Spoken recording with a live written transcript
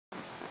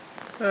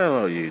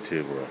Hello,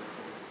 YouTube world.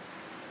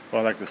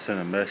 Well, I'd like to send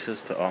a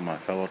message to all my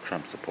fellow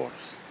Trump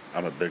supporters.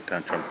 I'm a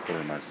big-time Trump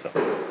supporter myself.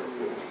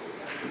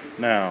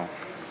 Now,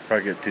 if I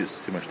get too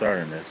much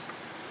started in this,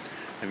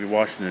 have you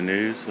watching the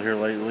news here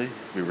lately?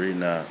 Have you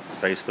reading the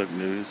Facebook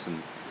news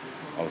and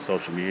all the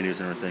social media news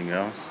and everything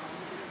else?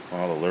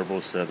 Well, all the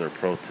liberals said their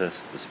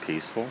protest is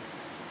peaceful,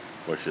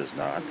 which is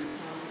not.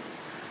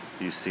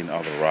 You've seen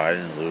all the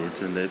rioting and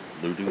looting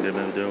they've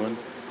been doing,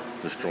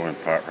 destroying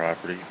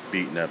property,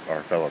 beating up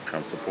our fellow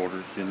Trump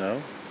supporters,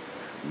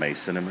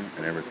 macing them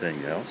and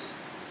everything else.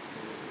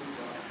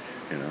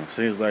 It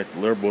seems like the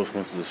liberals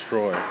want to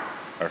destroy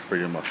our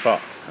freedom of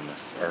thought and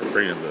our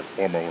freedom to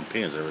form our own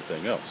opinions and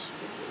everything else.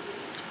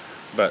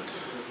 But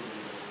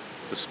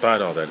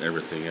despite all that and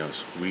everything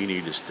else, we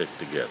need to stick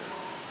together.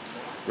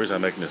 The reason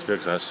I'm making this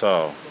video is I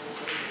saw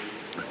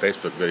a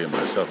Facebook video of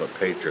myself, a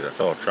patriot, a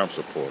fellow Trump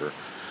supporter,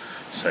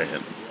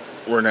 saying,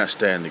 we're not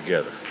standing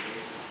together.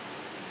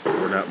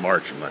 We're not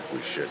marching like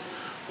we should.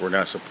 We're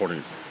not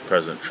supporting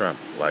President Trump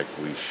like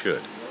we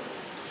should.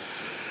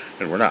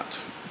 And we're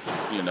not,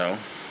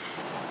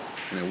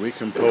 And we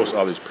can post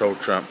all these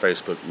pro-Trump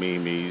Facebook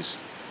memes,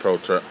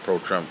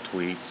 pro-Trump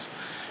tweets,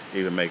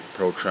 even make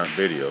pro-Trump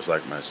videos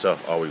like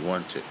myself all we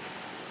want to.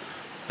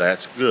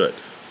 That's good,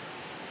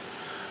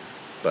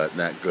 but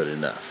not good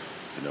enough,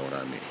 if you know what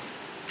I mean.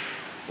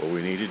 What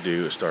we need to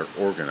do is start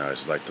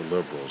organizing like the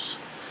liberals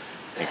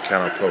and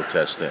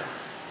counter-protest them.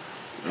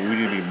 We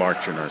need to be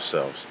marching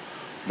ourselves,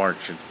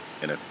 marching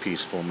in a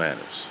peaceful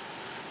manner,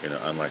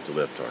 unlike the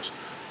libtards.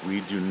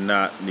 We do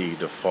not need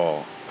to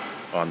fall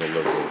on the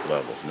liberal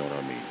level, if you know what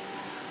I mean.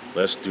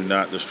 Let's do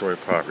not destroy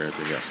property or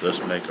anything else.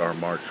 Let's make our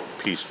march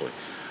peacefully.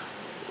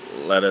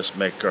 Let us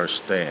make our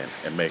stand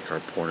and make our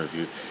point of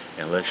view,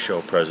 and let's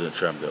show President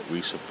Trump that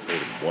we support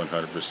him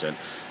 100% and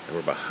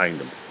we're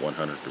behind him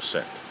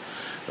 100%.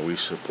 And we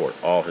support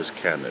all his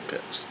cabinet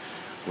picks.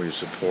 We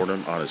support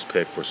him on his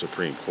pick for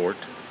Supreme Court.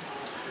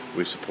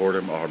 We support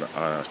him on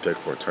his pick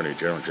for Attorney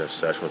General Jeff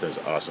Sessions, which is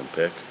an awesome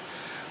pick.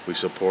 We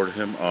support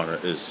him on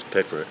his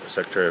pick for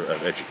Secretary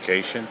of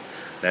Education,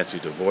 Nancy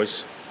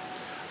DeVos,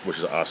 which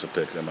is an awesome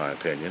pick in my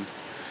opinion.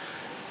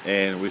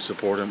 And we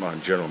support him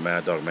on General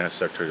Mad Dog Vance,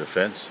 Secretary of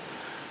Defense.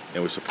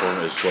 And we support him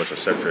in his choice of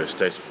Secretary of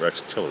State,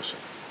 Rex Tillerson.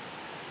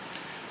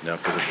 Now,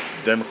 because the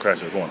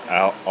Democrats are going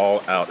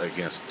all out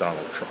against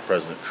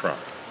President Trump.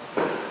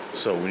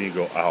 So we need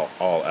to go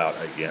all out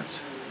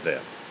against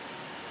them.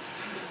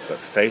 But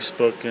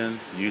Facebooking,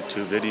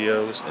 YouTube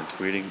videos, and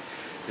tweeting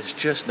is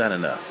just not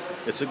enough.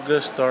 It's a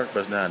good start, but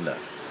it's not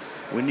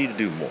enough. We need to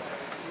do more.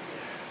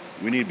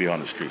 We need to be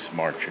on the streets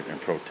marching and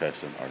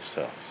protesting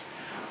ourselves,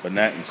 but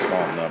not in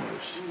small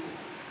numbers.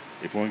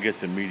 If we want to get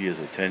the media's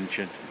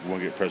attention, if we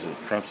want to get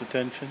President Trump's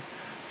attention,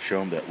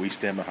 show him that we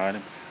stand behind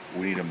him,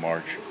 we need to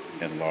march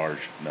in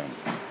large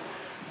numbers.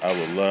 I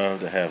would love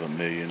to have a 1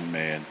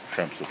 million-man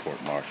Trump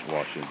support march in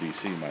Washington,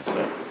 D.C.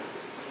 myself.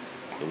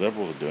 The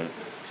liberals are doing it,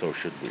 so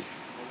should we.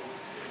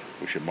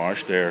 We should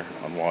march there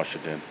on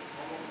Washington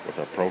with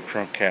our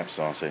pro-Trump caps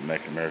on, say,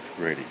 "Make America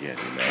Great Again,"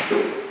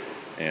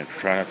 And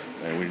try not to,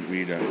 and we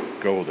need to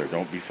go there.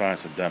 Don't be finding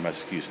some dumb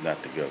excuse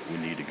not to go. We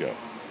need to go.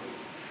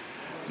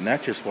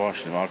 Not just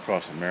Washington, all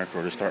across America,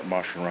 or to start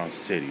marching around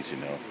cities,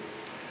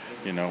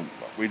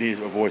 We need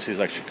to avoid cities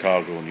like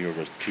Chicago and New York.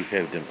 There's too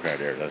heavy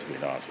Democrat area, let's be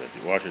honest with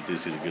you. Washington,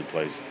 D.C. is a good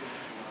place.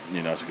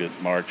 It's a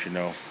good march,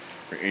 or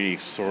any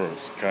sort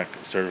of kind of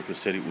conservative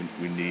city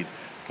we need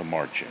to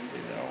march in,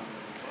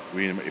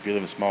 If you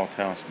live in small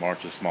towns,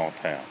 march in small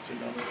towns,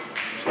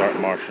 Start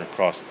marching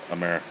across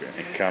America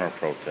and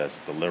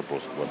counter-protest the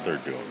liberals, what they're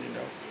doing,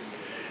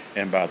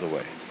 And by the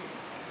way,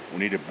 we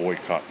need to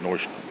boycott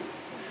Nordstrom.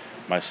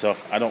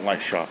 Myself, I don't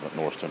like shopping at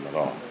Nordstrom at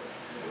all.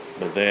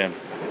 But then,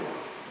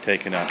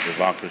 taking out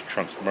Ivanka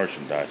Trump's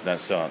merchandise, not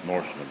selling at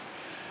Nordstrom,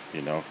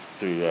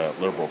 through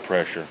liberal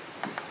pressure.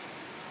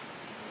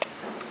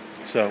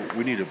 So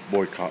we need to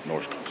boycott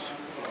Nordstrom's.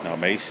 Now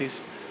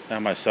Macy's,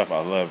 myself, I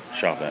love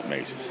shopping at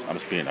Macy's. I'm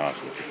just being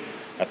honest with you.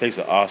 I think it's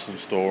an awesome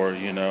store,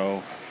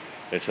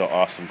 They sell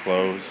awesome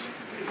clothes.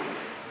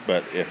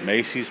 But if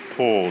Macy's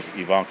pulls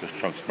Ivanka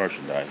Trump's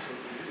merchandise,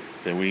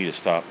 then we need to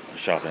stop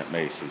shopping at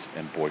Macy's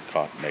and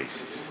boycott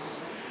Macy's.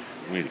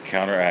 We need to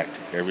counteract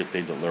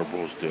everything the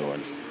liberals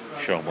doing.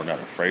 Show them we're not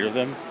afraid of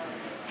them.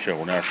 Show them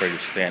we're not afraid to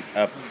stand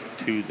up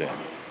to them.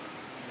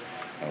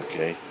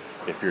 Okay?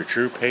 If you're a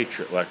true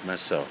patriot like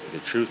myself, if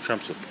you're a true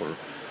Trump supporter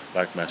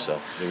like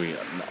myself, then we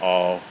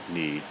all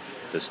need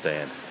to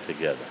stand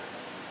together.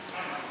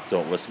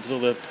 Don't listen to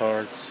the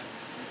libtards.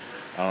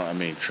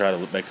 Try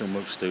to make them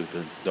look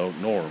stupid. Don't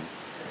ignore them.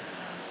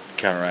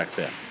 Counteract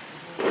them.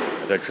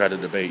 If they try to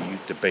debate you,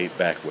 debate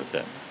back with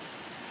them.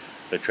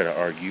 If they try to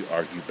argue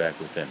back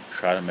with them.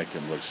 Try to make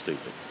them look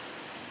stupid.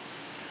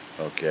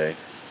 Okay?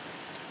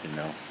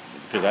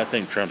 Because I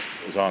think Trump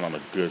is on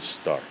a good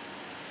start.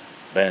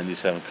 Banning these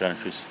 7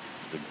 countries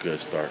is a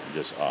good start and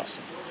just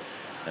awesome.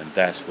 And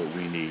that's what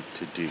we need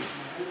to do.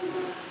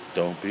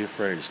 Don't be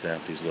afraid to stand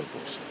up to these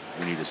liberals.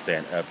 We need to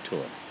stand up to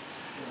them.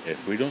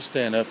 If we don't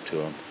stand up to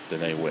them,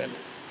 then they win.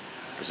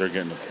 Because they're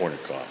getting the point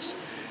across.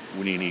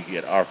 we need to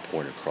get our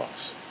point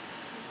across.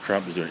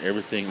 Trump is doing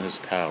everything in his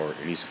power,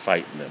 and he's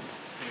fighting them.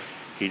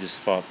 He just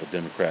fought the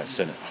Democrat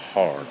Senate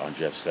hard on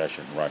Jeff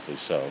Sessions, rightfully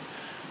so,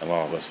 and a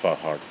lot of us fought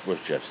hard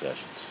with Jeff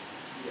Sessions.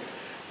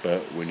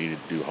 But we need to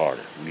do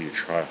harder. We need to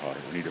try harder.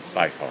 We need to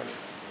fight harder.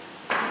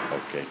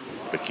 Okay?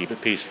 But keep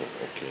it peaceful,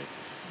 okay?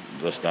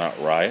 Let's not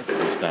riot.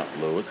 Let's not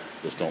loot.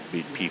 Let's don't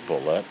beat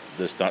people up.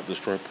 Let's not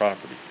destroy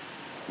property.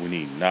 We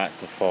need not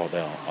to fall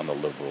down on the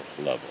liberal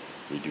level.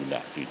 We do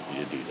not need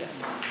to do that.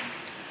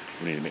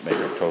 We need to make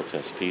our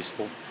protests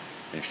peaceful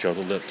and show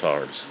the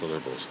libtards, the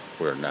liberals,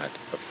 we're not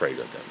afraid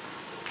of them.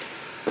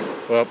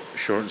 Well,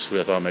 short and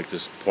sweet, I thought I'd make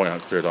this point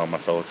out clear to all my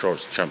fellow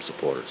Trump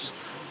supporters.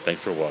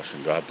 Thanks for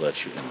watching. God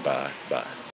bless you, and bye-bye.